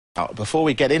Now, before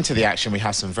we get into the action, we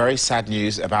have some very sad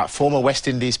news about former West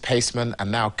Indies paceman and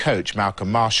now coach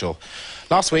Malcolm Marshall.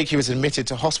 Last week, he was admitted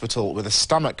to hospital with a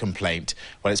stomach complaint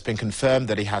when it's been confirmed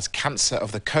that he has cancer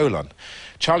of the colon.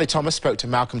 Charlie Thomas spoke to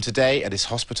Malcolm today at his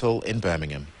hospital in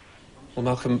Birmingham. Well,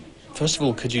 Malcolm, first of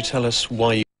all, could you tell us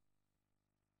why you...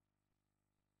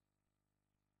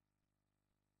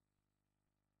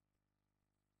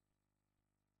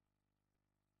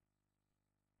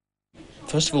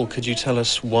 First of all, could you tell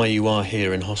us why you are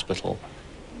here in hospital?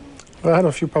 Well, I had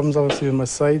a few problems, obviously, with my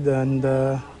side, and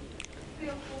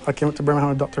I came up to Birmingham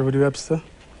with Dr. Woody Webster,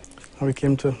 and we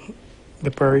came to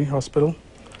the Prairie Hospital,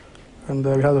 and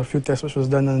we had a few tests which was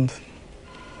done, and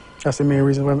that's the main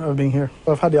reason why I'm being here.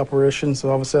 I've had the operation,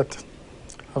 so obviously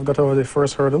I've got over the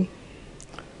first hurdle,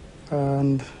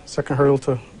 and second hurdle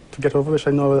to get over, which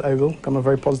I know I will. I'm a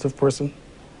very positive person,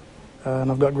 and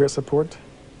I've got great support.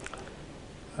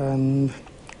 And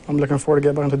I'm looking forward to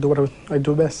getting back to do what I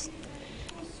do best.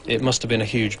 It must have been a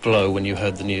huge blow when you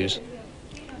heard the news.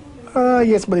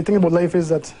 Yes, but the thing about life is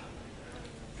that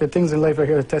the things in life are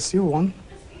here to test you, one,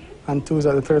 and two is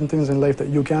that there are certain things in life that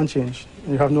you can't change,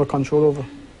 and you have no control over.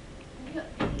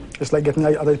 It's like getting,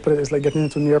 as I put it, it's like getting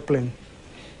into an airplane.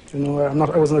 You know,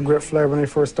 I wasn't a great flyer when I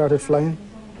first started flying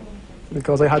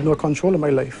because I had no control in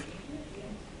my life.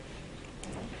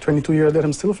 22 years later,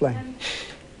 I'm still flying.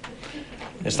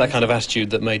 It's that kind of attitude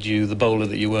that made you the bowler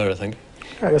that you were, I think.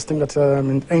 I just think that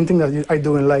anything that I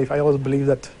do in life, I always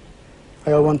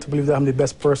want to believe that I'm the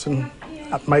best person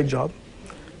at my job.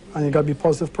 And you got to be a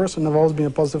positive person. I've always been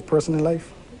a positive person in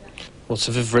life. Well,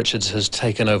 Sir Viv Richards has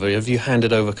taken over. Have you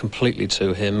handed over completely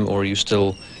to him, or are you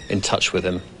still in touch with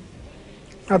him?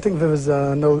 I think Viv is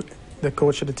now the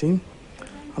coach of the team.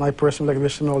 And I personally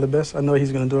wish him all the best. I know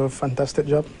he's going to do a fantastic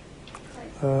job.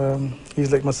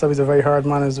 He's like myself, he's a very hard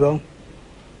man as well.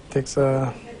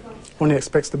 Only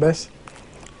expects the best.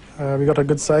 We got a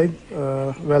good side,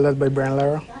 well led by Brian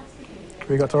Lara.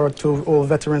 We got our two old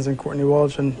veterans in Courtney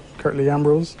Walsh and Curtly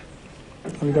Ambrose.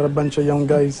 And we got a bunch of young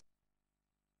guys.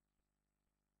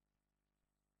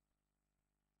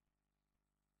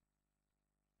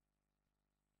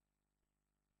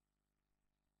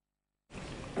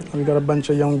 And we got a bunch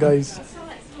of young guys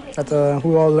that,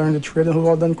 who all learned the trade and who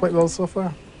all done quite well so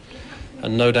far.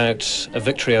 And no doubt a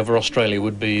victory over Australia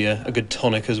would be a good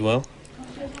tonic as well.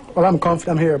 Well, I'm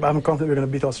confident I'm here, but I'm confident we're going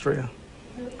to beat Australia.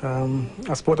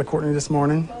 I spoke to Courtney this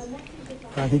morning,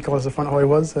 and he called us to find out how he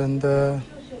was, and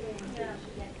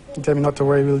he told me not to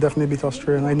worry, we'll definitely beat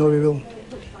Australia, and I know we will.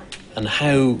 And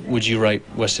how would you rate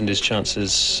West Indies'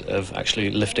 chances of actually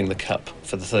lifting the cup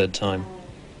for the third time?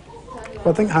 Well,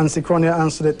 I think Hansi Cronje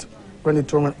answered it when the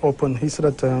tournament opened. He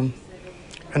said that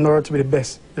in order to be the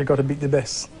best, you've got to beat the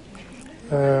best.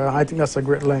 I think that's a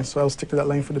great line, so I'll stick to that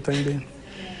line for the time being.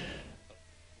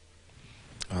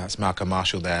 Well, that's Malcolm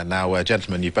Marshall there. Now,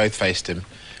 gentlemen, you both faced him.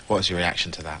 What was your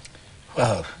reaction to that?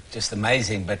 Well, just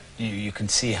amazing, but you can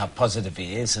see how positive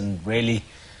he is, and really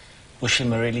wish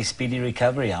him a really speedy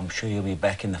recovery. I'm sure he'll be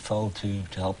back in the fold to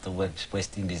help the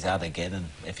West Indies out again, and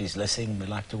if he's listening, we'd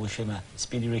like to wish him a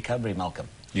speedy recovery, Malcolm.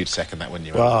 You'd second that, wouldn't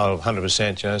you? Well,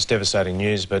 100%. You know, it's devastating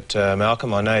news, but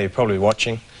Malcolm, I know you're probably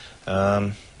watching.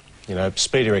 You know,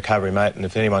 speedy recovery, mate, and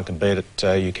if anyone can beat it,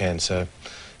 you can, so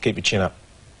keep your chin up.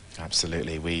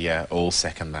 Absolutely. We all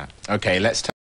second that. OK, let's